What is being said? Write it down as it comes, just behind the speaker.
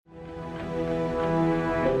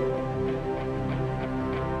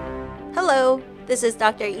This is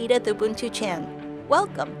Dr. Edith Ubuntu Chan.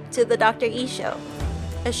 Welcome to the Dr. E Show,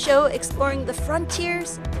 a show exploring the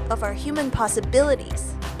frontiers of our human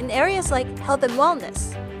possibilities in areas like health and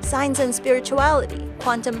wellness, science and spirituality,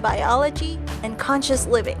 quantum biology, and conscious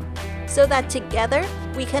living, so that together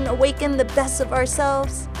we can awaken the best of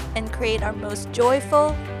ourselves and create our most joyful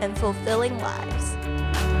and fulfilling lives.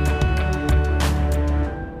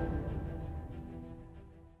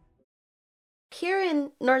 Here in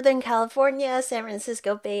Northern California, San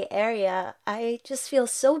Francisco Bay Area, I just feel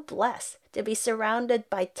so blessed to be surrounded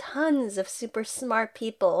by tons of super smart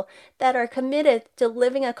people that are committed to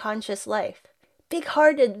living a conscious life.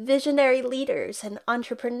 Big-hearted visionary leaders and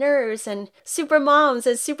entrepreneurs and super moms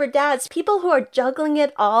and super dads, people who are juggling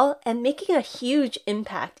it all and making a huge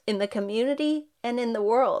impact in the community and in the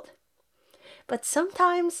world. But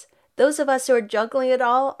sometimes those of us who are juggling it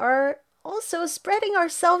all are also spreading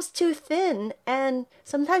ourselves too thin, and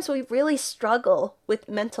sometimes we really struggle with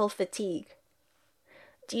mental fatigue.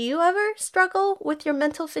 Do you ever struggle with your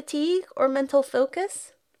mental fatigue or mental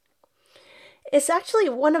focus? It's actually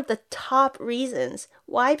one of the top reasons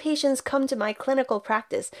why patients come to my clinical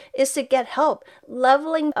practice is to get help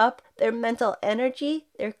leveling up their mental energy,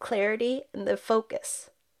 their clarity, and their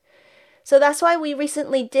focus. So that's why we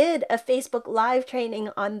recently did a Facebook Live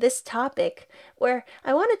training on this topic, where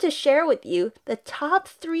I wanted to share with you the top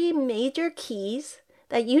 3 major keys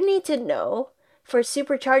that you need to know for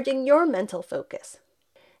supercharging your mental focus.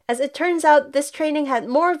 As it turns out, this training had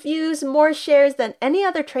more views, more shares than any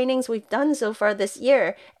other trainings we've done so far this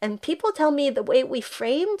year, and people tell me the way we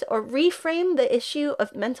framed or reframed the issue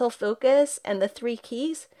of mental focus and the 3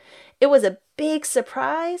 keys, it was a big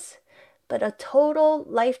surprise, but a total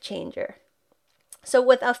life changer. So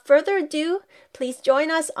without further ado, please join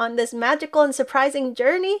us on this magical and surprising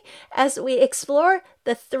journey as we explore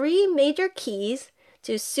the 3 major keys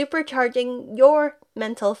to supercharging your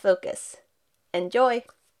mental focus. Enjoy!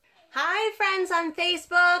 Hi friends on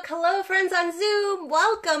Facebook, hello friends on Zoom,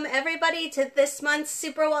 welcome everybody to this month's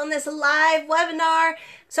Super Wellness Live webinar.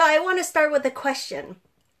 So I want to start with a question.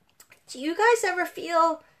 Do you guys ever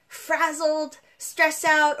feel frazzled, stressed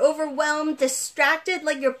out, overwhelmed, distracted,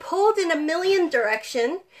 like you're pulled in a million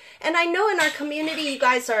directions? And I know in our community you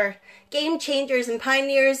guys are game changers and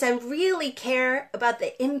pioneers and really care about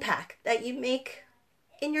the impact that you make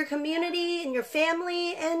in your community, in your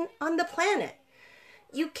family, and on the planet.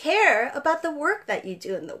 You care about the work that you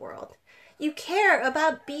do in the world. You care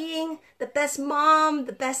about being the best mom,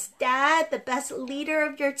 the best dad, the best leader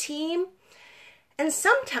of your team. And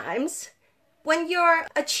sometimes when you're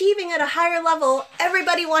achieving at a higher level,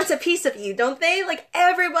 everybody wants a piece of you, don't they? Like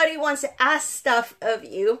everybody wants to ask stuff of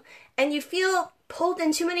you, and you feel pulled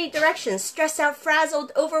in too many directions, stressed out,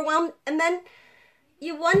 frazzled, overwhelmed, and then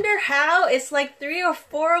you wonder how it's like 3 or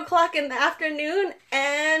 4 o'clock in the afternoon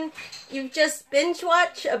and you've just binge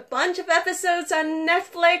watched a bunch of episodes on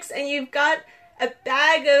Netflix and you've got a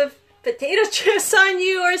bag of potato chips on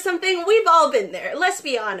you or something. We've all been there, let's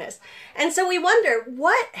be honest. And so we wonder,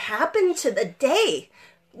 what happened to the day?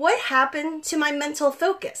 What happened to my mental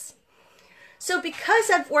focus? So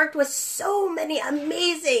because I've worked with so many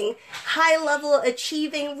amazing, high-level,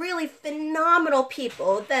 achieving, really phenomenal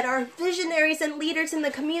people that are visionaries and leaders in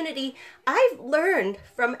the community, I've learned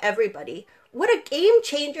from everybody what a game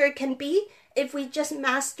changer it can be if we just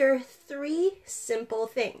master 3 simple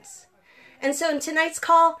things. And so in tonight's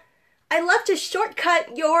call, I love to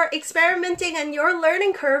shortcut your experimenting and your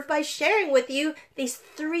learning curve by sharing with you these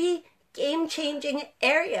 3 game-changing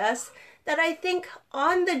areas that I think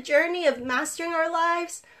on the journey of mastering our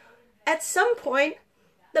lives, at some point,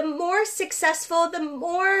 the more successful, the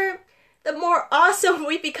more awesome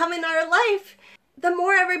we become in our life, the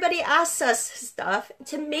more everybody asks us stuff.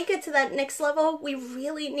 To make it to that next level, we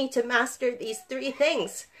really need to master these 3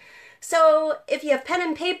 things. So if you have pen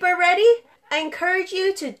and paper ready, I encourage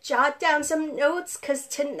you to jot down some notes because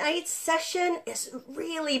tonight's session is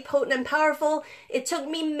really potent and powerful. It took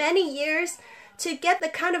me many years to get the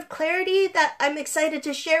kind of clarity that I'm excited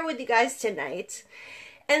to share with you guys tonight.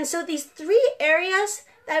 And so these 3 areas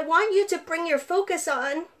that I want you to bring your focus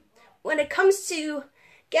on when it comes to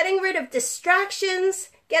getting rid of distractions,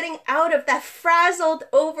 getting out of that frazzled,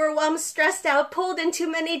 overwhelmed, stressed out, pulled in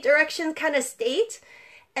too many directions kind of state,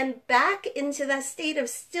 and back into that state of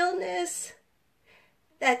stillness,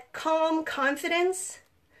 that calm confidence,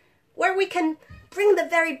 where we can bring the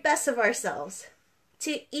very best of ourselves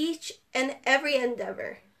to each and every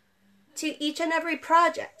endeavor, to each and every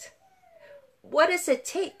project. What does it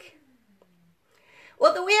take?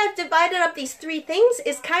 Well, the way I've divided up these 3 things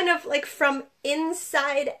is kind of like from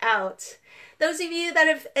inside out. Those of you that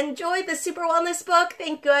have enjoyed the Super Wellness book,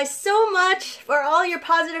 thank you guys so much for all your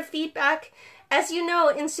positive feedback. As you know,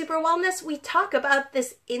 in Super Wellness, we talk about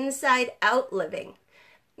this inside-out living.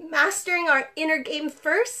 Mastering our inner game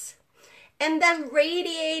first, and then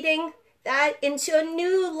radiating that into a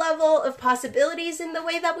new level of possibilities in the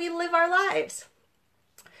way that we live our lives.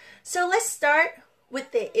 So let's start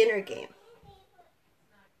with the inner game.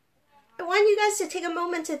 I want you guys to take a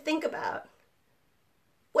moment to think about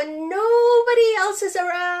when nobody else is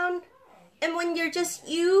around and when you're just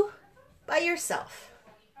you by yourself.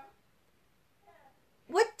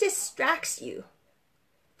 What distracts you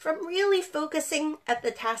from really focusing at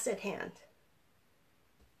the task at hand?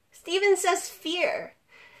 Stephen says fear.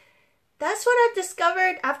 That's what I've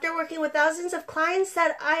discovered after working with thousands of clients,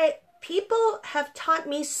 that people have taught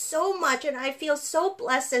me so much, and I feel so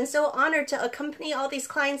blessed and so honored to accompany all these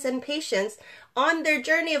clients and patients on their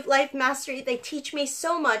journey of life mastery. They teach me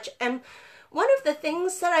so much. And one of the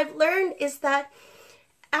things that I've learned is that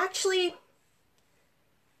actually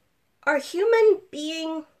our human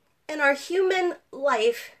being and our human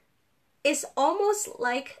life is almost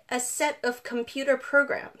like a set of computer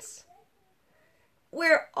programs.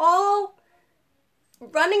 We're all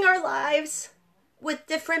running our lives with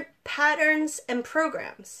different patterns and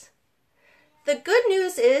programs. The good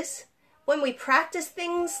news is when we practice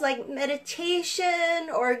things like meditation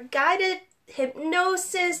or guided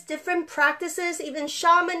hypnosis, different practices, even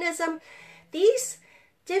shamanism, these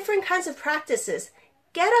different kinds of practices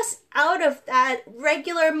get us out of that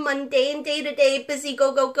regular, mundane, day-to-day, busy,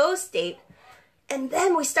 go state. And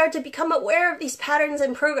then we start to become aware of these patterns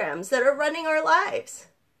and programs that are running our lives.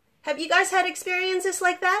 Have you guys had experiences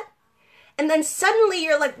like that? And then suddenly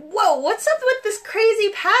you're like, whoa, what's up with this crazy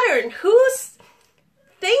pattern? Whose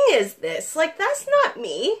thing is this? Like, that's not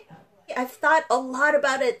me. I've thought a lot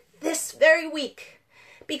about it this very week.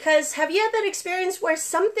 Because have you had that experience where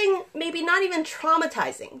something, maybe not even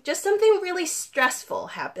traumatizing, just something really stressful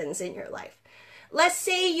happens in your life? Let's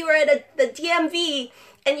say you were at the DMV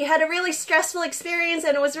and you had a really stressful experience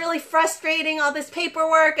and it was really frustrating, all this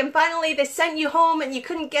paperwork, and finally they sent you home and you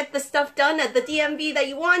couldn't get the stuff done at the DMV that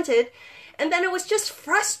you wanted, and then it was just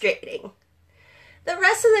frustrating. The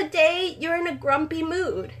rest of the day, you're in a grumpy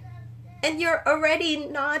mood and you're already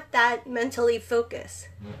not that mentally focused.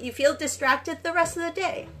 You feel distracted the rest of the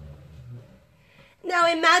day.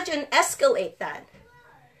 Now imagine, escalate that.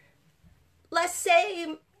 Let's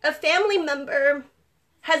say a family member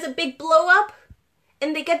has a big blow up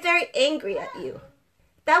and they get very angry at you.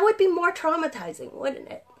 That would be more traumatizing, wouldn't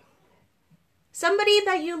it? Somebody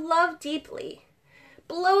that you love deeply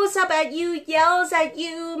blows up at you, yells at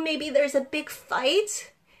you, maybe there's a big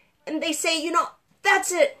fight, and they say,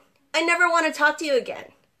 that's it, I never want to talk to you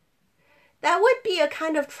again. That would be a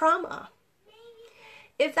kind of trauma.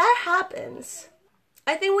 If that happens,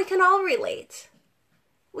 I think we can all relate.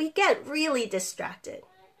 We get really distracted.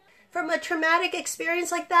 From a traumatic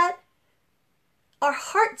experience like that, our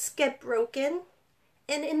hearts get broken,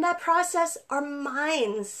 and in that process, our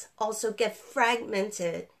minds also get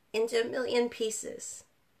fragmented into a million pieces.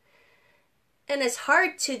 And it's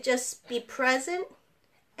hard to just be present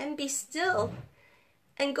and be still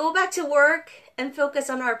and go back to work and focus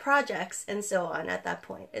on our projects and so on at that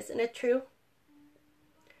point. Isn't it true?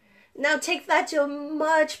 Now take that to a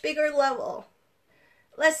much bigger level.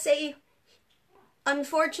 Let's say,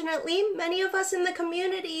 unfortunately, many of us in the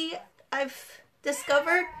community, I've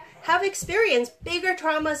discovered, have experienced bigger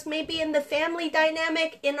traumas, maybe in the family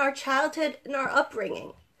dynamic, in our childhood, in our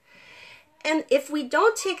upbringing. And if we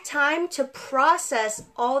don't take time to process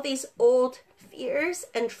all these old fears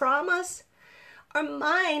and traumas, our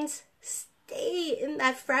minds stay in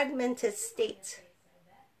that fragmented state.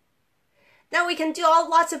 Now we can do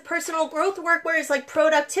lots of personal growth work where it's like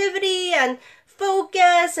productivity and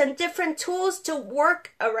focus and different tools to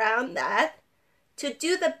work around that, to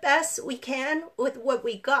do the best we can with what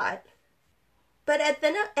we got. But at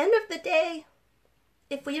the end of the day,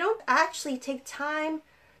 if we don't actually take time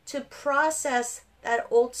to process that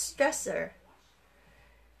old stressor,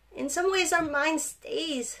 in some ways our mind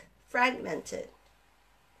stays fragmented.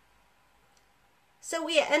 So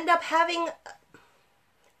we end up having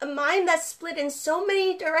a mind that's split in so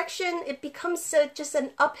many directions, it becomes just an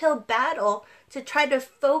uphill battle to try to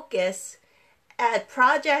focus at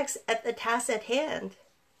projects, at the task at hand.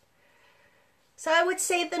 So I would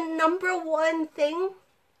say the number one thing,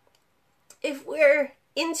 if we're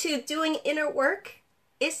into doing inner work,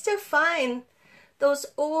 is to find those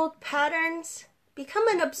old patterns, become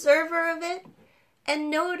an observer of it,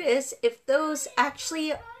 and notice if those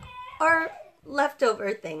actually are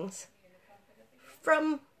leftover things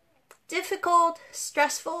from difficult,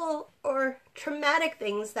 stressful, or traumatic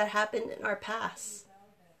things that happened in our past.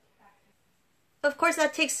 Of course,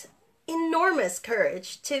 that takes enormous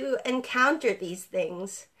courage to encounter these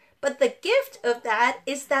things. But the gift of that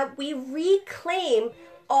is that we reclaim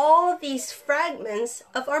all these fragments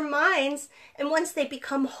of our minds, and once they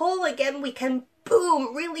become whole again, we can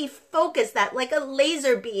boom, really focus that like a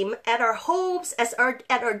laser beam at our hopes, at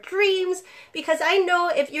our dreams. Because I know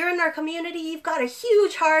if you're in our community, you've got a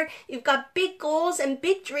huge heart, you've got big goals and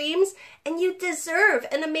big dreams, and you deserve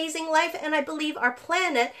an amazing life. And I believe our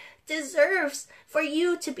planet deserves for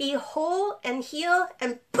you to be whole and heal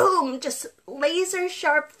and boom, just laser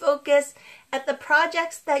sharp focus at the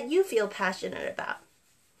projects that you feel passionate about.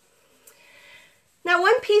 Now,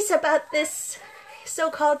 one piece about this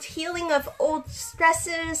so-called healing of old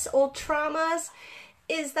stresses, old traumas,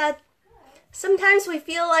 is that sometimes we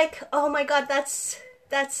feel like, oh my God, that's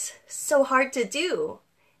so hard to do.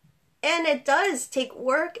 And it does take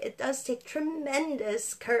work. It does take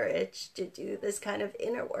tremendous courage to do this kind of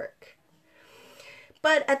inner work.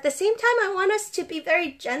 But at the same time, I want us to be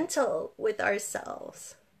very gentle with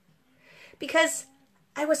ourselves. Because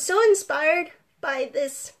I was so inspired by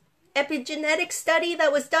this epigenetic study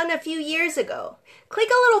that was done a few years ago. Click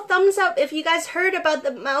a little thumbs up if you guys heard about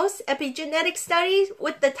the mouse epigenetic study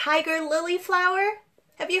with the tiger lily flower.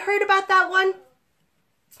 Have you heard about that one?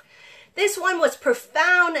 This one was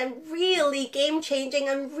profound and really game-changing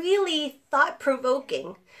and really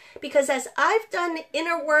thought-provoking. Because as I've done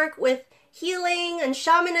inner work with healing and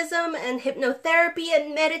shamanism and hypnotherapy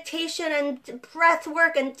and meditation and breath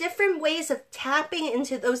work and different ways of tapping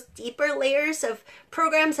into those deeper layers of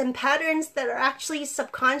programs and patterns that are actually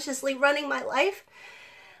subconsciously running my life,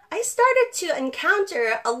 I started to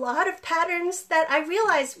encounter a lot of patterns that I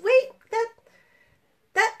realized, wait,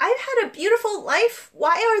 that I've had a beautiful life.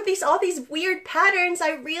 Why are all these weird patterns?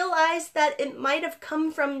 I realized that it might have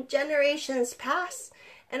come from generations past,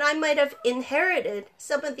 and I might have inherited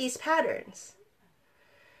some of these patterns.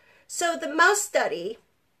 So the mouse study,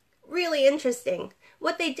 really interesting.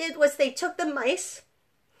 What they did was they took the mice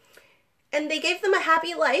and they gave them a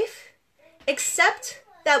happy life, except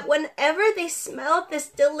that whenever they smelled this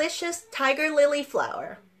delicious tiger lily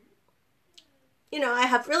flower, you know, I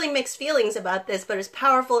have really mixed feelings about this, but it's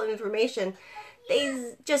powerful information.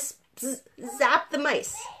 They just zapped the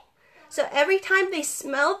mice. So every time they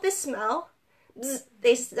smelled this smell,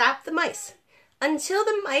 they zapped the mice until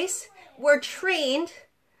the mice were trained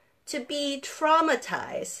to be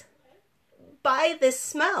traumatized by this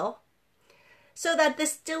smell, so that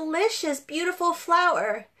this delicious, beautiful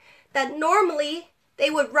flower that normally they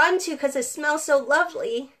would run to because it smells so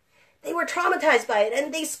lovely, they were traumatized by it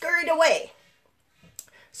and they scurried away.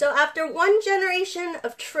 So after one generation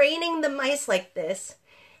of training the mice like this,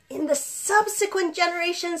 in the subsequent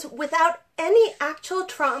generations without any actual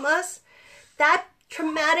traumas, that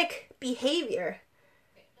traumatic behavior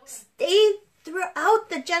stayed throughout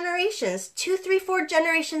the generations. 2, 3, 4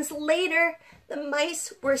 generations later, the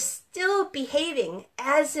mice were still behaving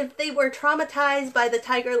as if they were traumatized by the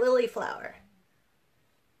tiger lily flower.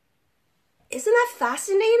 Isn't that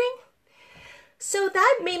fascinating? So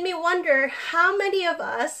that made me wonder how many of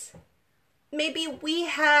us, maybe we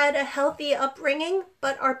had a healthy upbringing,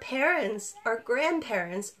 but our parents, our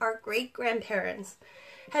grandparents, our great-grandparents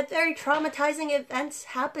had very traumatizing events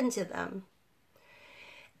happen to them.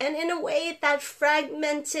 And in a way that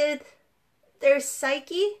fragmented their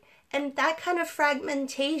psyche, and that kind of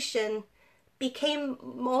fragmentation became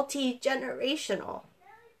multi-generational.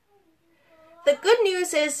 The good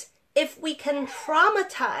news is if we can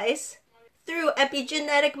traumatize through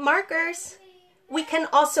epigenetic markers, we can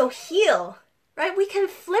also heal, right? We can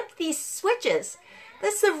flip these switches.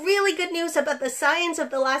 That's the really good news about the science of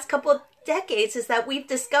the last couple of decades, is that we've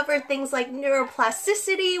discovered things like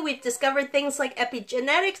neuroplasticity, we've discovered things like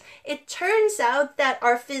epigenetics. It turns out that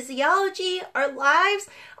our physiology, our lives,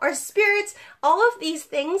 our spirits, all of these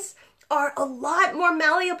things are a lot more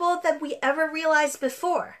malleable than we ever realized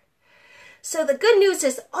before. So the good news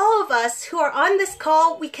is all of us who are on this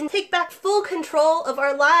call, we can take back full control of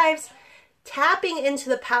our lives, tapping into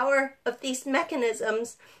the power of these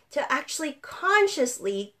mechanisms to actually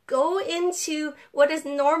consciously go into what is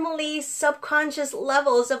normally subconscious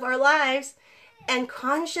levels of our lives and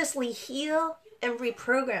consciously heal and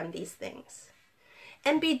reprogram these things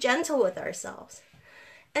and be gentle with ourselves.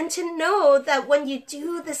 And to know that when you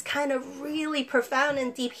do this kind of really profound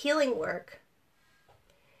and deep healing work,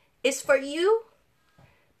 it's for you,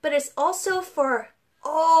 but it's also for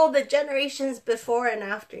all the generations before and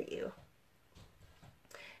after you.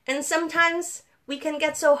 And sometimes we can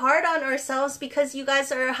get so hard on ourselves because you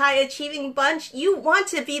guys are a high achieving bunch. You want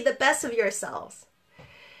to be the best of yourselves.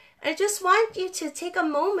 I just want you to take a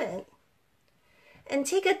moment and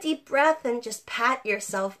take a deep breath and just pat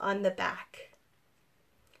yourself on the back.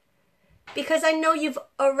 Because I know you've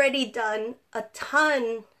already done a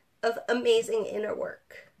ton of amazing inner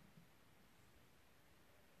work.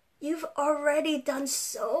 You've already done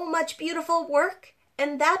so much beautiful work,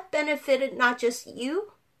 and that benefited not just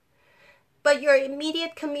you, but your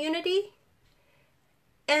immediate community.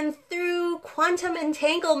 And through quantum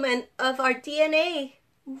entanglement of our DNA,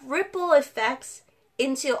 ripple effects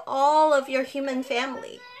into all of your human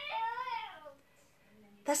family.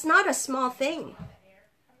 That's not a small thing.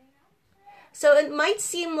 So it might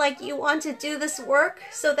seem like you want to do this work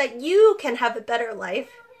so that you can have a better life,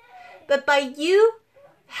 but by you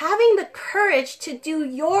having the courage to do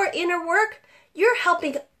your inner work, you're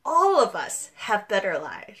helping all of us have better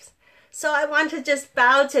lives. So I want to just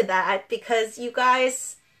bow to that, because you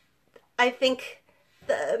guys, I think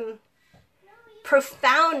the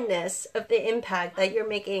profoundness of the impact that you're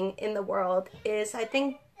making in the world is, I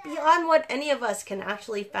think, beyond what any of us can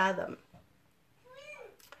actually fathom.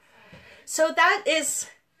 So that is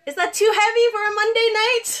that too heavy for a Monday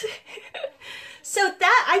night? So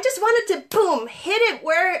that, I just wanted to, boom, hit it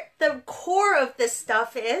where the core of this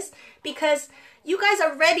stuff is, because you guys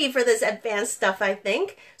are ready for this advanced stuff, I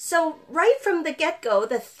think. So right from the get-go,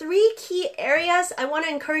 the 3 key areas I want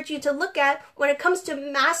to encourage you to look at when it comes to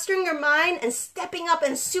mastering your mind and stepping up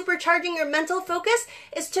and supercharging your mental focus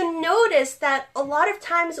is to notice that a lot of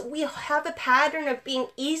times we have a pattern of being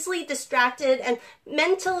easily distracted and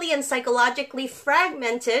mentally and psychologically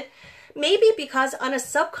fragmented, maybe because on a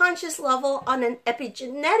subconscious level, on an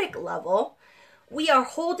epigenetic level, we are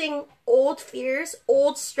holding old fears,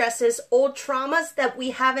 old stresses, old traumas that we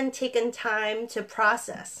haven't taken time to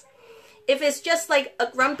process. If it's just like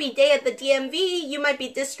a grumpy day at the DMV, you might be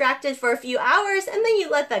distracted for a few hours and then you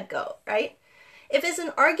let that go, right? If it's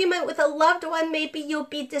an argument with a loved one, maybe you'll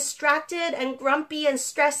be distracted and grumpy and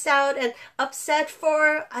stressed out and upset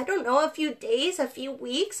for, I don't know, a few days, a few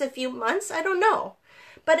weeks, a few months, I don't know.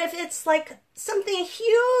 But if it's like something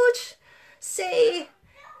huge, say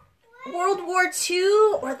World War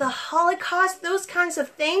II or the Holocaust, those kinds of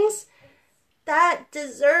things, that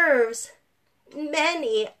deserves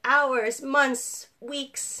many hours, months,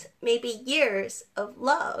 weeks, maybe years of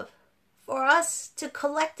love for us to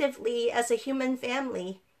collectively, as a human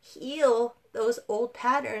family, heal those old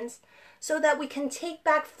patterns so that we can take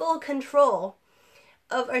back full control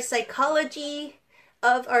of our psychology,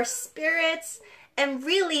 of our spirits, and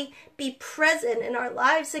really be present in our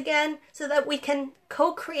lives again so that we can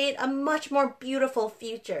co-create a much more beautiful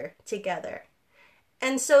future together.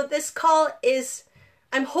 And so this call is,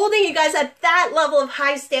 I'm holding you guys at that level of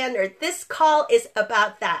high standard. This call is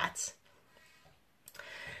about that.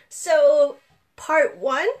 So part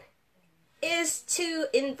 1 is to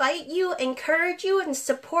invite you, encourage you, and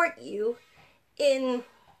support you in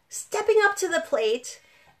stepping up to the plate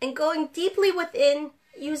and going deeply within,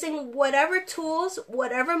 using whatever tools,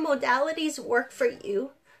 whatever modalities work for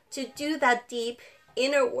you to do that deep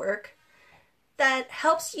inner work that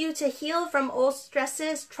helps you to heal from old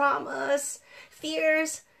stresses, traumas,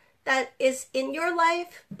 fears that is in your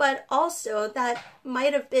life, but also that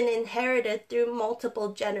might have been inherited through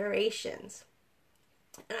multiple generations.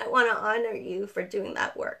 And I want to honor you for doing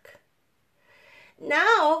that work.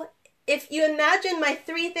 Now, if you imagine my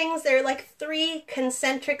 3 things, they're like 3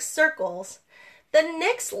 concentric circles. The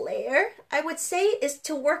next layer, I would say, is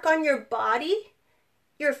to work on your body,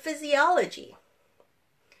 your physiology.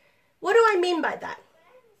 What do I mean by that?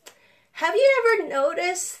 Have you ever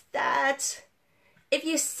noticed that if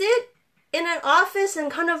you sit in an office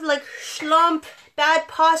and kind of like slump, bad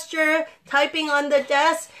posture, typing on the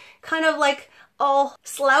desk, kind of like all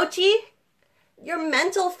slouchy, your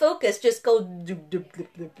mental focus just goes doop, doop, doop,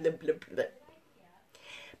 doop, doop, doop, doop.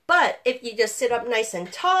 But if you just sit up nice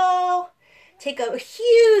and tall, take a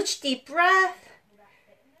huge deep breath,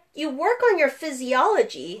 you work on your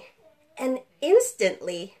physiology, and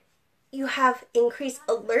instantly you have increased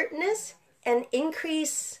alertness and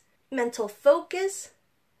increased mental focus.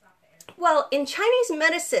 Well, in Chinese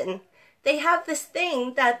medicine, they have this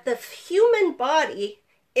thing that the human body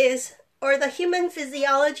is, or the human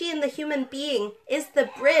physiology and the human being is the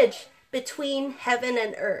bridge between heaven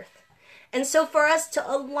and earth. And so for us to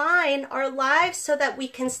align our lives so that we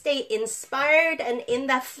can stay inspired and in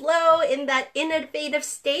that flow, in that innovative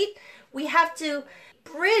state, we have to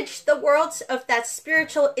bridge the worlds of that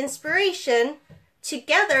spiritual inspiration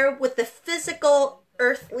together with the physical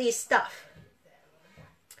earthly stuff.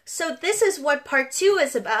 So this is what part 2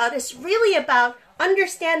 is about. It's really about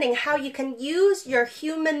understanding how you can use your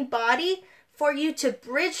human body for you to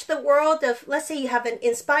bridge the world of, let's say you have an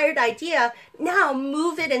inspired idea, now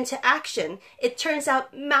move it into action. It turns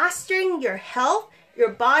out mastering your health, your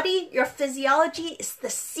body, your physiology is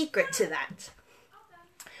the secret to that.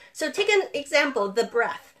 So take an example, the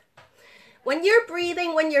breath. When you're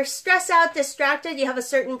breathing, when you're stressed out, distracted, you have a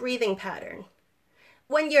certain breathing pattern.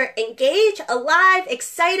 When you're engaged, alive,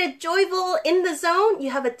 excited, joyful, in the zone,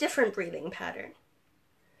 you have a different breathing pattern.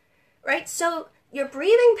 Right? So your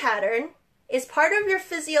breathing pattern is part of your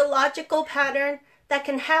physiological pattern that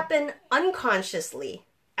can happen unconsciously,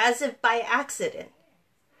 as if by accident.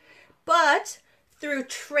 But through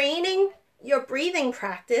training your breathing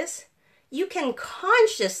practice, you can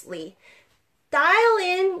consciously dial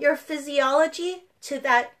in your physiology to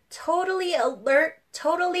that totally alert,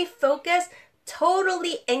 totally focused,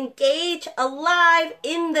 totally engaged, alive,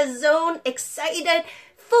 in the zone, excited,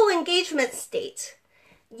 full engagement state.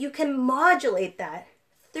 You can modulate that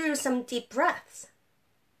through some deep breaths.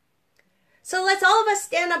 So let's all of us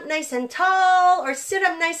stand up nice and tall or sit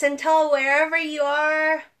up nice and tall wherever you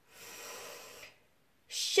are.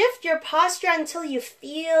 Shift your posture until you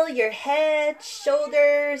feel your head,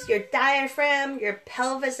 shoulders, your diaphragm, your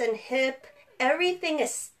pelvis and hip. Everything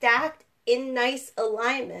is stacked in nice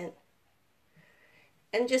alignment.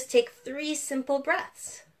 And just take 3 simple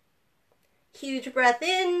breaths. Huge breath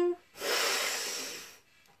in,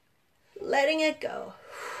 letting it go.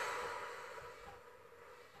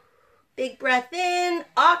 Big breath in,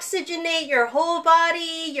 oxygenate your whole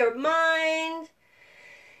body, your mind,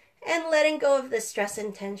 and letting go of the stress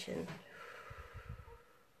and tension.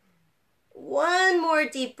 One more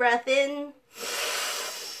deep breath in,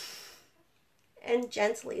 and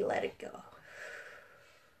gently let it go.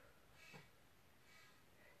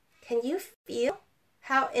 Can you feel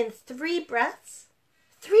how in 3 breaths,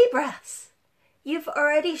 you've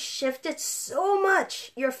already shifted so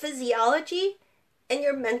much your physiology and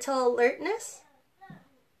your mental alertness?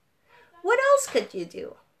 What else could you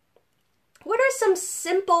do? What are some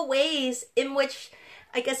simple ways in which,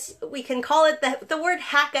 I guess we can call it the word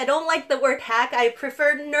hack? I don't like the word hack. I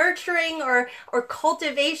prefer nurturing or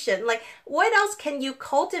cultivation. Like, what else can you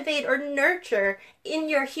cultivate or nurture in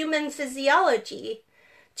your human physiology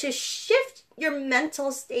to shift your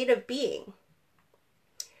mental state of being?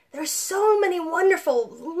 There's so many wonderful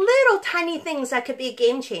little tiny things that could be a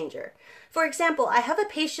game changer. For example, I have a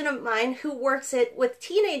patient of mine who works with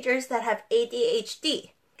teenagers that have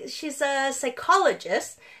ADHD. She's a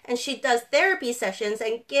psychologist and she does therapy sessions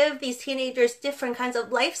and give these teenagers different kinds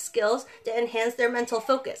of life skills to enhance their mental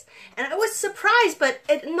focus. And I was surprised, but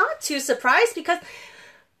not too surprised, because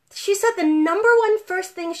she said the number one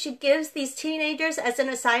first thing she gives these teenagers as an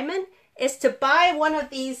assignment is to buy one of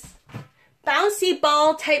these bouncy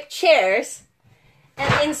ball type chairs,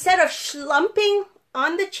 and instead of slumping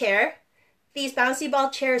on the chair, these bouncy ball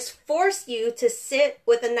chairs force you to sit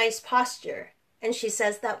with a nice posture. And she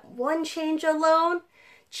says that one change alone,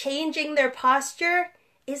 changing their posture,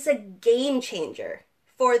 is a game changer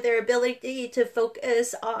for their ability to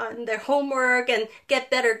focus on their homework and get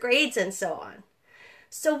better grades and so on.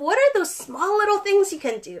 So what are those small little things you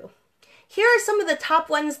can do? Here are some of the top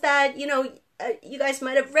ones that, you guys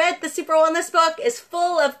might have read. The Super Wellness book is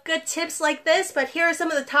full of good tips like this, but here are some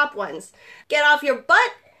of the top ones. Get off your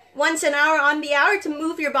butt once an hour on the hour to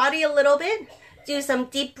move your body a little bit. Do some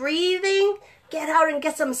deep breathing. Get out and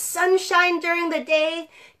get some sunshine during the day.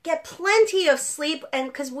 Get plenty of sleep, and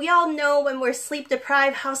because we all know when we're sleep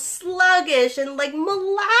deprived how sluggish and like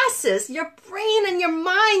molasses your brain and your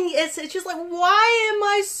mind is. It's just like, why am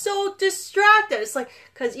I so distracted? It's like,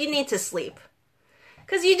 because you need to sleep.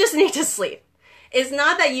 Because you just need to sleep. It's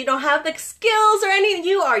not that you don't have the skills or anything.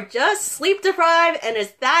 You are just sleep deprived, and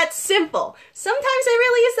it's that simple. Sometimes it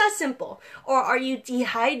really is that simple. Or are you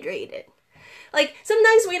dehydrated? Like,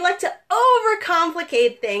 sometimes we like to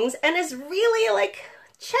overcomplicate things, and it's really like,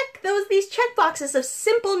 check these check boxes of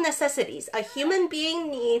simple necessities. A human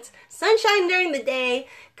being needs sunshine during the day,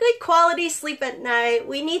 good quality sleep at night.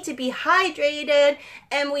 We need to be hydrated,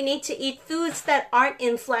 and we need to eat foods that aren't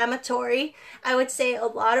inflammatory. I would say a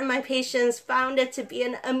lot of my patients found it to be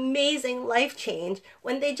an amazing life change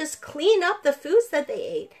when they just clean up the foods that they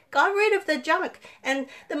ate, got rid of the junk. And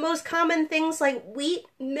the most common things like wheat,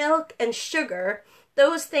 milk, and sugar,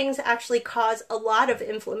 those things actually cause a lot of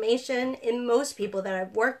inflammation in most people that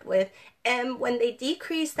I've worked with. And when they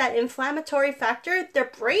decrease that inflammatory factor, their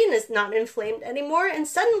brain is not inflamed anymore. And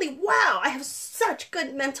suddenly, wow, I have such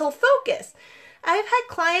good mental focus. I've had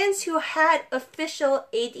clients who had official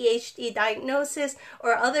ADHD diagnosis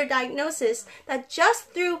or other diagnosis that just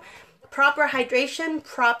through proper hydration,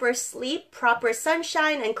 proper sleep, proper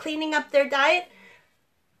sunshine, and cleaning up their diet,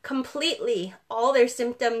 completely all their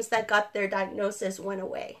symptoms that got their diagnosis went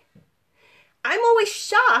away. I'm always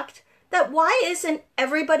shocked that why isn't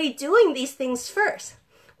everybody doing these things first?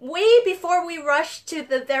 Way before we rush to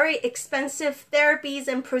the very expensive therapies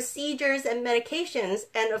and procedures and medications,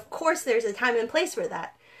 and of course there's a time and place for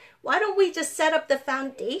that. Why don't we just set up the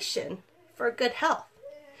foundation for good health?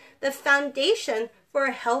 The foundation for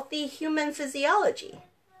a healthy human physiology.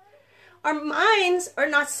 Our minds are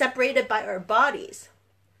not separated by our bodies.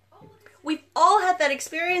 We've all had that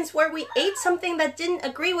experience where we ate something that didn't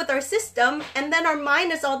agree with our system, and then our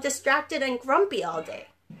mind is all distracted and grumpy all day.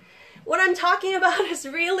 What I'm talking about is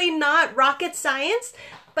really not rocket science,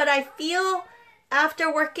 but I feel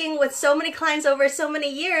after working with so many clients over so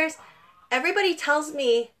many years, everybody tells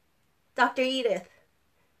me, Dr. Edith,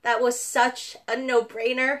 that was such a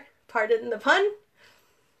no-brainer, pardon the pun,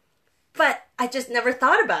 but I just never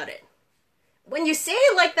thought about it. When you say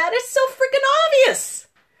it like that, it's so freaking obvious.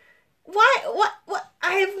 Why? What?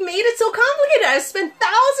 I have made it so complicated. I've spent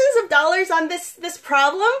thousands of dollars on this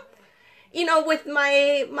problem, with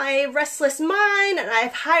my restless mind, and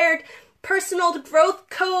I've hired personal growth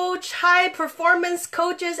coach, high performance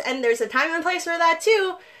coaches, and there's a time and place for that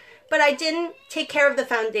too, but I didn't take care of the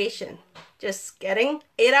foundation. Just getting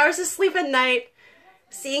 8 hours of sleep at night,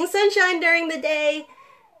 seeing sunshine during the day,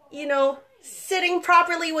 sitting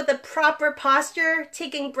properly with a proper posture,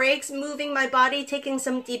 taking breaks, moving my body, taking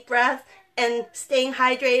some deep breath, and staying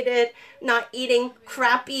hydrated, not eating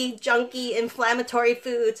crappy, junky, inflammatory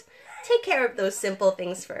foods. Take care of those simple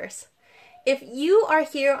things first. If you are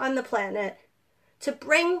here on the planet to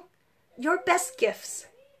bring your best gifts,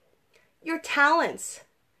 your talents,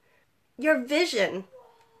 your vision,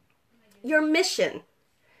 your mission,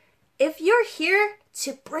 if you're here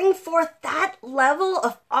to bring forth that level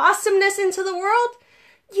of awesomeness into the world,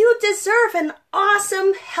 you deserve an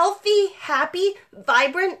awesome, healthy, happy,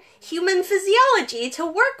 vibrant human physiology to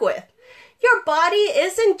work with. Your body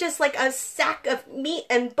isn't just like a sack of meat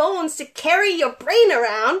and bones to carry your brain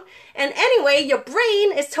around. And anyway, your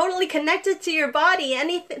brain is totally connected to your body.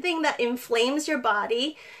 Anything that inflames your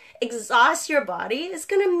body, exhausts your body, is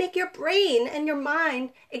going to make your brain and your mind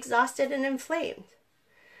exhausted and inflamed.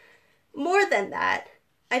 More than that,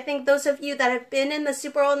 I think those of you that have been in the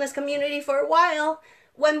super wellness community for a while,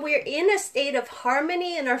 when we're in a state of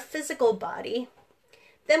harmony in our physical body,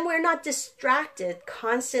 then we're not distracted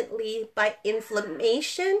constantly by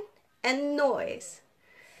inflammation and noise.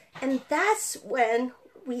 And that's when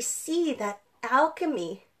we see that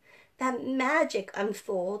alchemy, that magic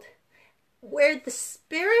unfold, where the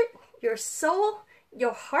spirit, your soul,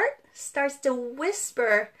 your heart starts to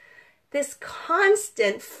whisper this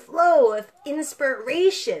constant flow of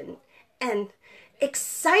inspiration and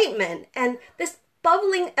excitement, and this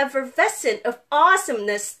bubbling effervescent of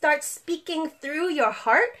awesomeness starts speaking through your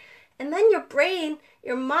heart, and then your brain,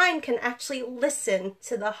 your mind can actually listen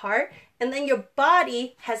to the heart, and then your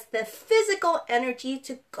body has the physical energy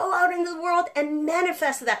to go out into the world and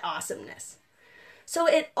manifest that awesomeness. So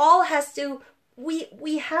it all has to,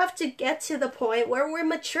 we have to get to the point where we're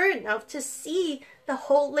mature enough to see the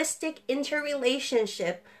holistic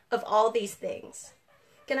interrelationship of all these things.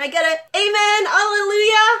 Can I get an amen,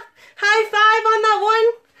 hallelujah, high five on that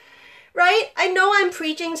one? Right? I know I'm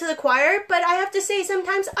preaching to the choir, but I have to say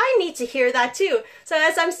sometimes I need to hear that too. So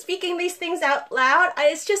as I'm speaking these things out loud,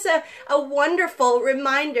 it's just a wonderful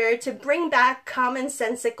reminder to bring back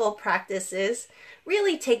commonsensical practices,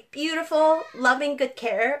 really take beautiful, loving good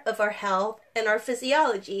care of our health and our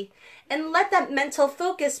physiology, and let that mental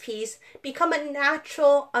focus piece become a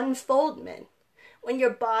natural unfoldment. When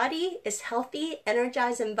your body is healthy,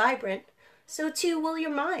 energized, and vibrant, so too will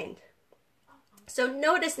your mind. So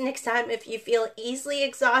notice next time if you feel easily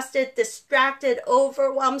exhausted, distracted,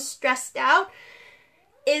 overwhelmed, stressed out,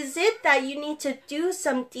 is it that you need to do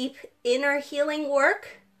some deep inner healing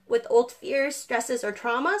work with old fears, stresses, or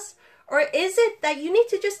traumas? Or is it that you need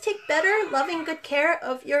to just take better, loving, good care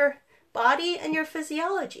of your body and your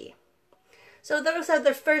physiology? So those are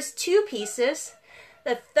the first two pieces.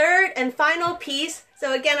 The third and final piece,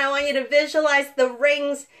 so again, I want you to visualize the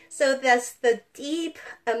rings. So that's the deep,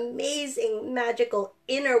 amazing, magical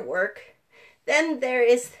inner work. Then there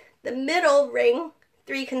is the middle ring,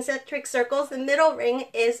 3 concentric circles. The middle ring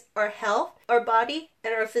is our health, our body,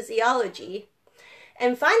 and our physiology.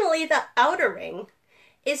 And finally, the outer ring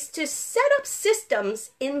is to set up systems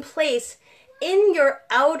in place in your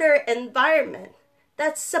outer environment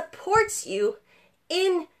that supports you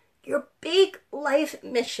in your big life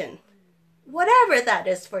mission, whatever that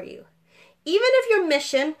is for you. Even if your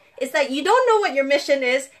mission is that you don't know what your mission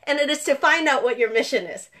is, and it is to find out what your mission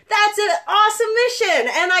is. That's an awesome mission,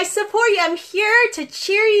 and I support you. I'm here to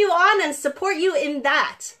cheer you on and support you in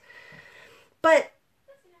that. But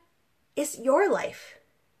it's your life.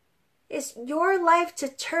 It's your life to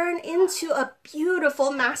turn into a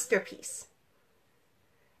beautiful masterpiece.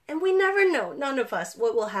 And we never know, none of us,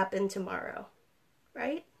 what will happen tomorrow,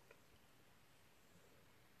 right?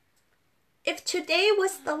 If today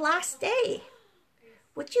was the last day,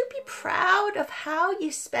 would you be proud of how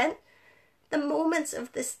you spent the moments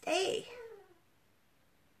of this day?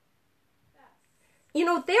 You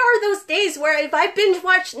know, there are those days where if I binge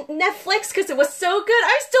watch Netflix because it was so good,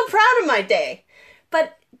 I'm still proud of my day.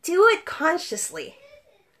 But do it consciously.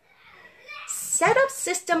 Set up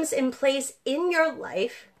systems in place in your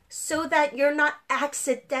life so that you're not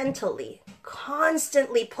accidentally,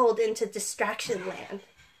 constantly pulled into distraction land.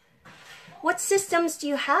 What systems do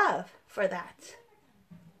you have for that?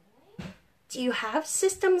 Do you have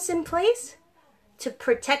systems in place to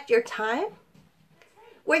protect your time?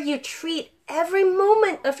 Where you treat every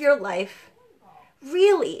moment of your life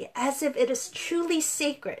really as if it is truly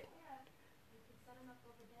sacred.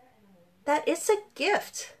 That it's a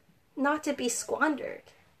gift, not to be squandered.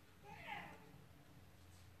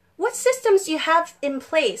 What systems do you have in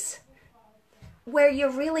place where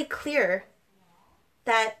you're really clear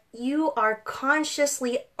that you are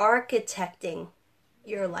consciously architecting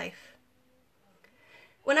your life?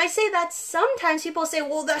 When I say that, sometimes people say,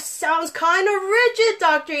 well, that sounds kind of rigid,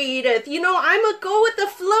 Dr. Edith. You know, I'm a go with the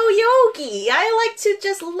flow yogi. I like to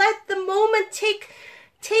just let the moment take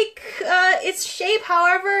its shape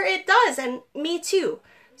however it does, and me too.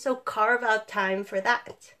 So carve out time for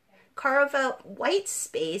that. Carve out white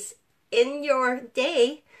space in your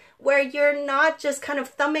day where you're not just kind of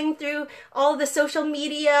thumbing through all the social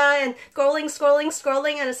media and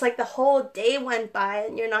scrolling, and it's like the whole day went by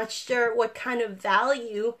and you're not sure what kind of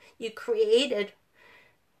value you created,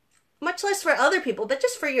 much less for other people, but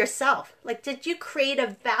just for yourself. Like, did you create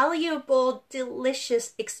a valuable,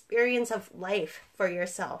 delicious experience of life for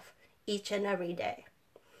yourself each and every day?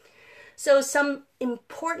 So some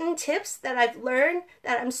important tips that I've learned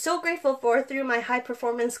that I'm so grateful for through my high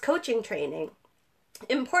performance coaching training.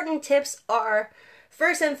 Important tips are,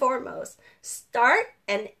 first and foremost, start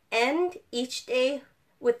and end each day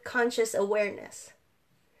with conscious awareness.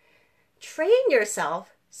 Train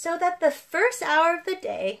yourself so that the first hour of the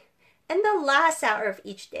day and the last hour of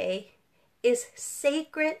each day is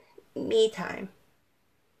sacred me time.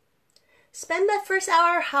 Spend that first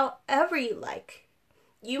hour however you like.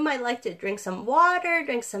 You might like to drink some water,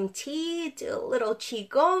 drink some tea, do a little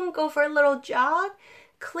qigong, go for a little jog,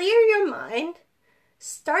 clear your mind,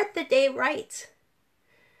 start the day right.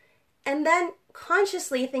 And then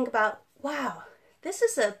consciously think about, wow, this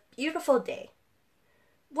is a beautiful day.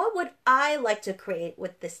 What would I like to create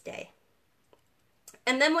with this day?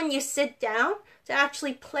 And then when you sit down to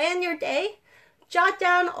actually plan your day, jot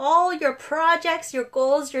down all your projects, your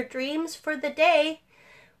goals, your dreams for the day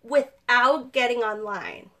without getting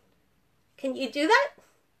online. Can you do that?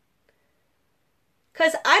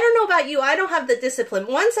 Because I don't know about you, I don't have the discipline.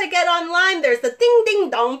 Once I get online, there's the ding, ding,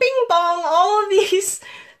 dong, bing, bong. All of these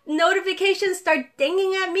notifications start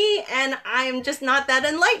dinging at me, and I'm just not that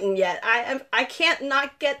enlightened yet. I can't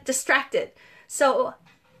not get distracted. So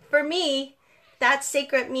for me, that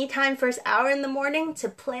sacred me time, first hour in the morning, to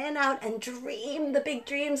plan out and dream the big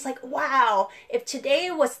dreams. Like, wow, if today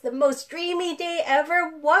was the most dreamy day ever,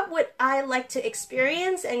 what would I like to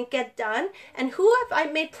experience and get done? And who have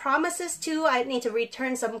I made promises to? I need to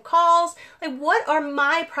return some calls. Like, what are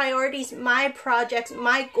my priorities, my projects,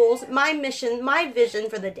 my goals, my mission, my vision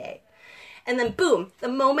for the day? And then boom, the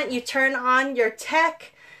moment you turn on your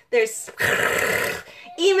tech, there's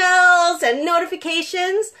emails and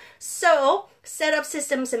notifications. So set up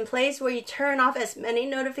systems in place where you turn off as many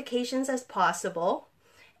notifications as possible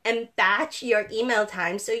and batch your email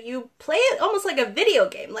time. So you play it almost like a video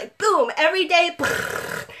game, like boom, every day,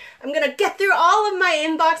 I'm going to get through all of my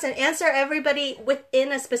inbox and answer everybody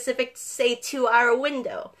within a specific, say, 2-hour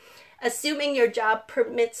window, assuming your job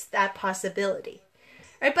permits that possibility.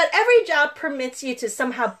 Right? But every job permits you to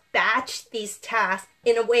somehow batch these tasks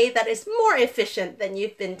in a way that is more efficient than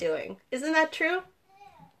you've been doing. Isn't that true?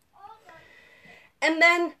 And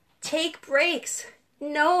then take breaks.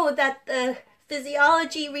 Know that the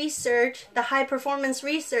physiology research, the high performance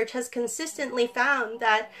research has consistently found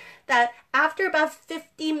that after about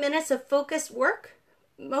 50 minutes of focused work,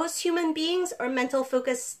 most human beings or mental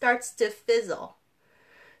focus starts to fizzle.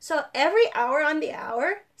 So every hour on the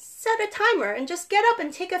hour, set a timer and just get up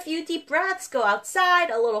and take a few deep breaths, go outside,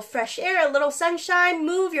 a little fresh air, a little sunshine,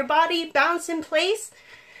 move your body, bounce in place,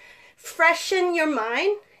 freshen your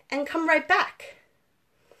mind, and come right back.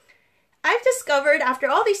 I've discovered after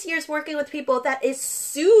all these years working with people that it's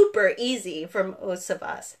super easy for most of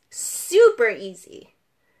us, super easy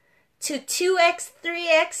to 2x,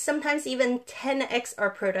 3x, sometimes even 10x our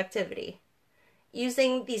productivity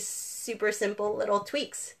using these super simple little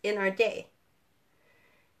tweaks in our day.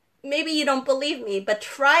 Maybe you don't believe me, but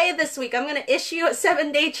try it this week. I'm going to issue a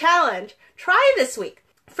 7-day challenge. Try this week.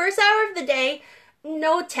 First hour of the day,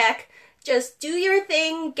 no tech. Just do your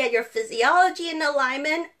thing, get your physiology in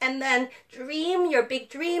alignment, and then dream your big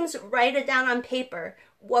dreams, write it down on paper.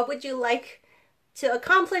 What would you like to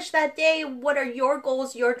accomplish that day? What are your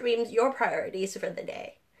goals, your dreams, your priorities for the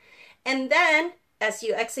day? And then, as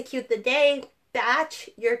you execute the day, batch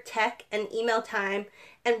your tech and email time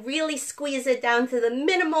and really squeeze it down to the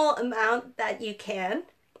minimal amount that you can.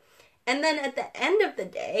 And then at the end of the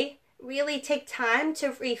day, really take time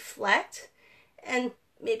to reflect and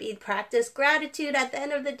maybe practice gratitude at the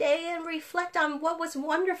end of the day and reflect on what was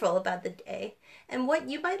wonderful about the day and what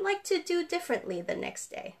you might like to do differently the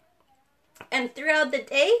next day. And throughout the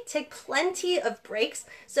day, take plenty of breaks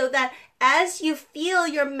so that as you feel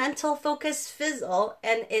your mental focus fizzle,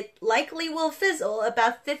 and it likely will fizzle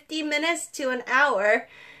about 50 minutes to an hour,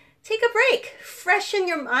 take a break, freshen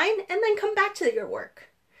your mind, and then come back to your work.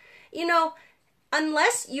 You know,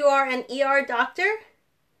 unless you are an ER doctor,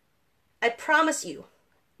 I promise you,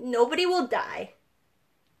 nobody will die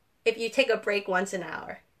if you take a break once an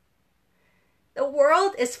hour. The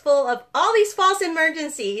world is full of all these false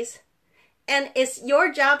emergencies, and it's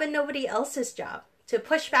your job and nobody else's job to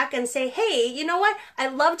push back and say, hey, you know what?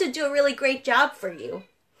 I'd love to do a really great job for you.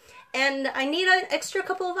 And I need an extra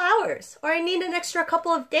couple of hours, or I need an extra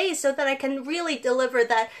couple of days so that I can really deliver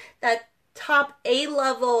that top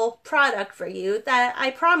A-level product for you that I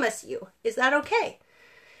promise you. Is that okay?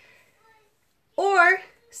 Or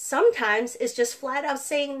sometimes it's just flat out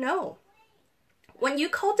saying no. When you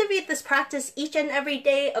cultivate this practice each and every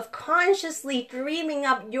day of consciously dreaming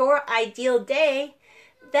up your ideal day,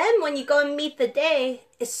 then when you go and meet the day,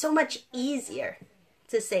 it's so much easier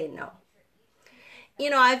to say no.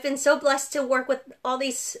 You know, I've been so blessed to work with all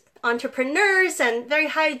these entrepreneurs and very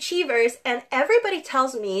high achievers, and everybody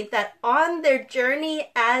tells me that on their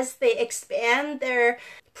journey as they expand their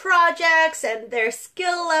projects and their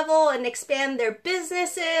skill level and expand their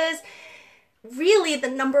businesses, really the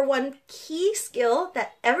number one key skill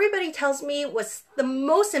that everybody tells me was the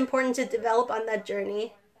most important to develop on that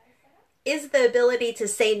journey is the ability to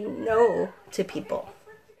say no to people.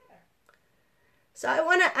 So I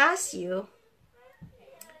want to ask you,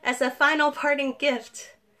 as a final parting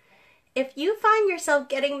gift, if you find yourself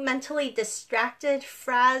getting mentally distracted,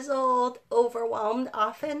 frazzled, overwhelmed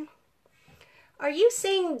often, are you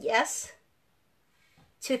saying yes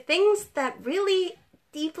to things that really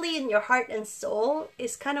deeply in your heart and soul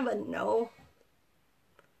is kind of a no?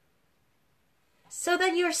 So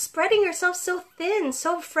that you're spreading yourself so thin,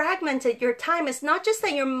 so fragmented, your time. It's not just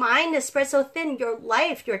that your mind is spread so thin, your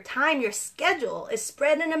life, your time, your schedule is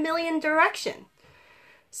spread in a million directions.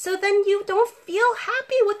 So then you don't feel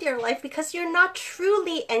happy with your life because you're not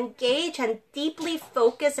truly engaged and deeply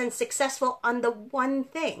focused and successful on the one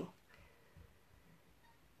thing.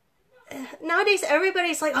 Nowadays,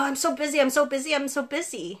 everybody's like, oh, I'm so busy, I'm so busy, I'm so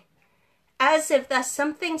busy. As if that's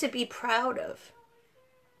something to be proud of.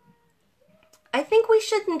 I think we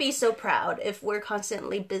shouldn't be so proud if we're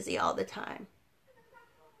constantly busy all the time.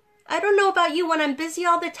 I don't know about you, when I'm busy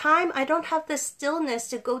all the time, I don't have the stillness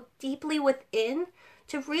to go deeply within,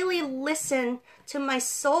 to really listen to my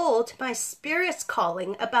soul, to my spirit's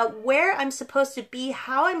calling about where I'm supposed to be,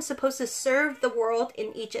 how I'm supposed to serve the world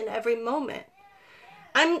in each and every moment.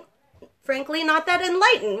 I'm frankly not that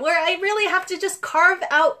enlightened, where I really have to just carve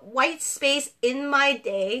out white space in my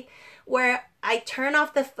day where I turn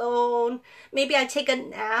off the phone, maybe I take a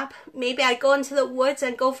nap, maybe I go into the woods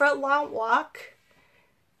and go for a long walk.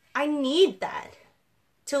 I need that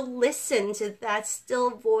to listen to that still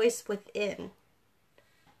voice within.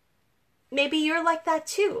 Maybe you're like that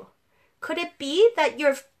too. Could it be that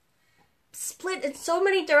you're split in so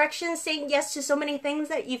many directions, saying yes to so many things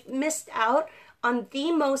that you've missed out on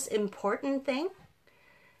the most important thing,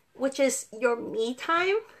 which is your me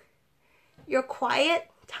time, your quiet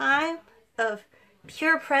time of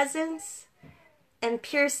pure presence and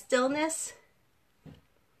pure stillness?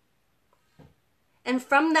 And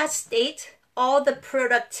from that state, all the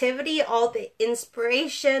productivity, all the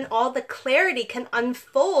inspiration, all the clarity can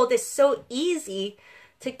unfold. It's so easy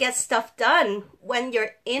to get stuff done when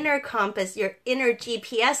your inner compass, your inner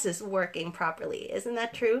GPS is working properly. Isn't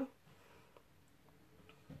that true?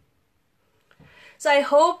 So I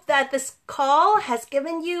hope that this call has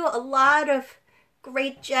given you a lot of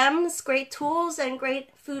great gems, great tools, and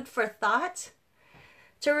great food for thought.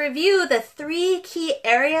 To review the 3 key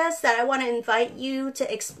areas that I want to invite you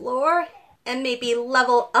to explore and maybe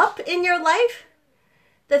level up in your life.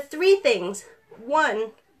 The 3 things.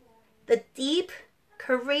 1, the deep,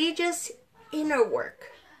 courageous inner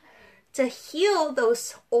work to heal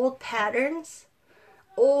those old patterns,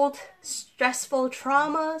 old stressful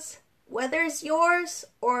traumas, whether it's yours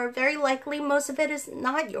or very likely most of it is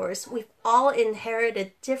not yours. We've all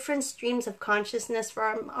inherited different streams of consciousness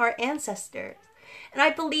from our ancestors. And I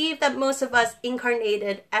believe that most of us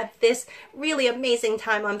incarnated at this really amazing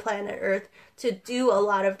time on planet Earth to do a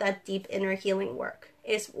lot of that deep inner healing work.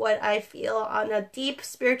 Is what I feel on a deep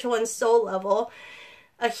spiritual and soul level,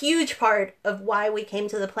 a huge part of why we came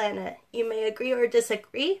to the planet. You may agree or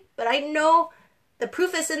disagree, but I know the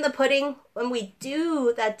proof is in the pudding. When we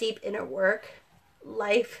do that deep inner work,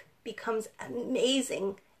 life becomes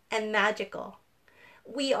amazing and magical.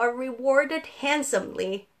 We are rewarded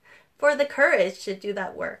handsomely for the courage to do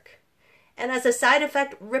that work. And as a side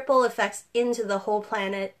effect, ripple effects into the whole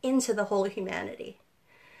planet, into the whole humanity.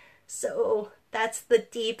 So that's the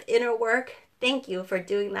deep inner work. Thank you for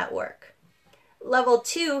doing that work. Level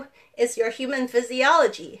 2 is your human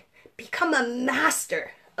physiology. Become a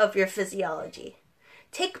master of your physiology.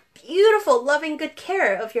 Take beautiful, loving, good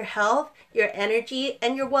care of your health, your energy,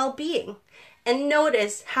 and your well-being. And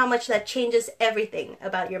notice how much that changes everything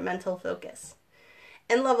about your mental focus.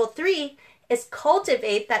 And level 3 is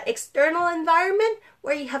cultivate that external environment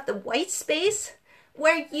where you have the white space,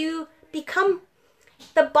 where you become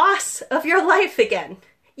the boss of your life again.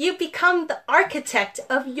 You become the architect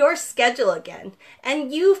of your schedule again.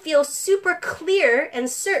 And you feel super clear and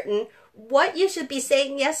certain what you should be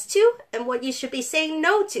saying yes to and what you should be saying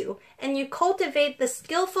no to. And you cultivate the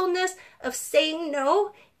skillfulness of saying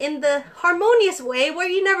no in the harmonious way where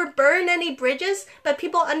you never burn any bridges, but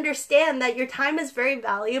people understand that your time is very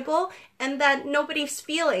valuable and that nobody's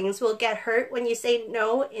feelings will get hurt when you say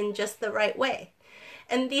no in just the right way.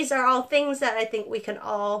 And these are all things that I think we can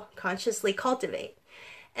all consciously cultivate.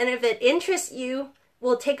 And if it interests you,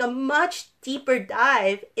 we'll take a much deeper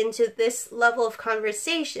dive into this level of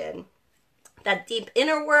conversation. That deep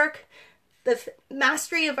inner work, the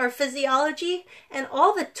mastery of our physiology, and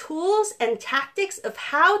all the tools and tactics of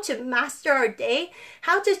how to master our day,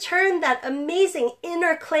 how to turn that amazing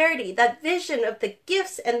inner clarity, that vision of the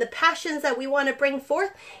gifts and the passions that we want to bring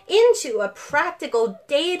forth into a practical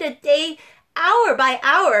day-to-day,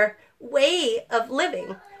 hour-by-hour way of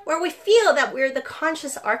living, where we feel that we're the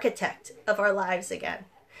conscious architect of our lives again.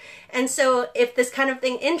 And so if this kind of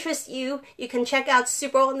thing interests you, you can check out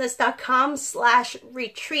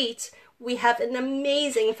superwellness.com/retreat. We have an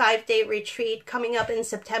amazing 5-day retreat coming up in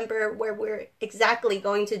September where we're exactly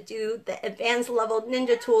going to do the advanced level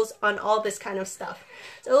ninja tools on all this kind of stuff.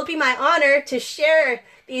 So it'll be my honor to share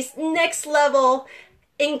these next level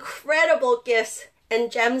incredible gifts and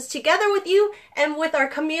gems together with you and with our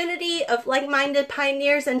community of like-minded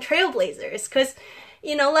pioneers and trailblazers. Because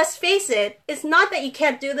let's face it, it's not that you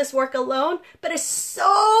can't do this work alone, but it's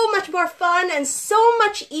so much more fun and so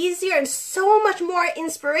much easier and so much more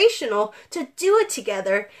inspirational to do it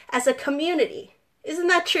together as a community. Isn't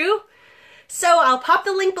that true? So I'll pop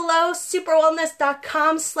the link below,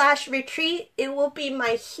 superwellness.com/retreat. It will be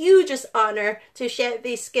my hugest honor to share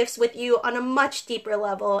these gifts with you on a much deeper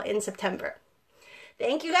level in September.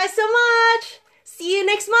 Thank you guys so much. See you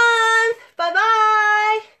next month.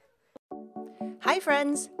 Bye-bye. Hi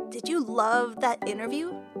friends, did you love that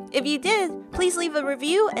interview? If you did, please leave a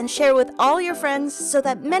review and share with all your friends so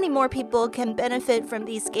that many more people can benefit from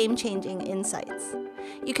these game-changing insights.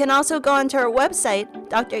 You can also go onto our website,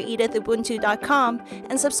 dredithubuntu.com,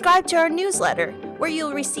 and subscribe to our newsletter, where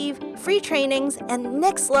you'll receive free trainings and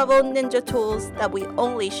next-level ninja tools that we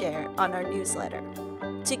only share on our newsletter.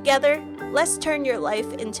 Together, let's turn your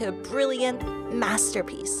life into a brilliant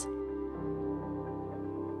masterpiece.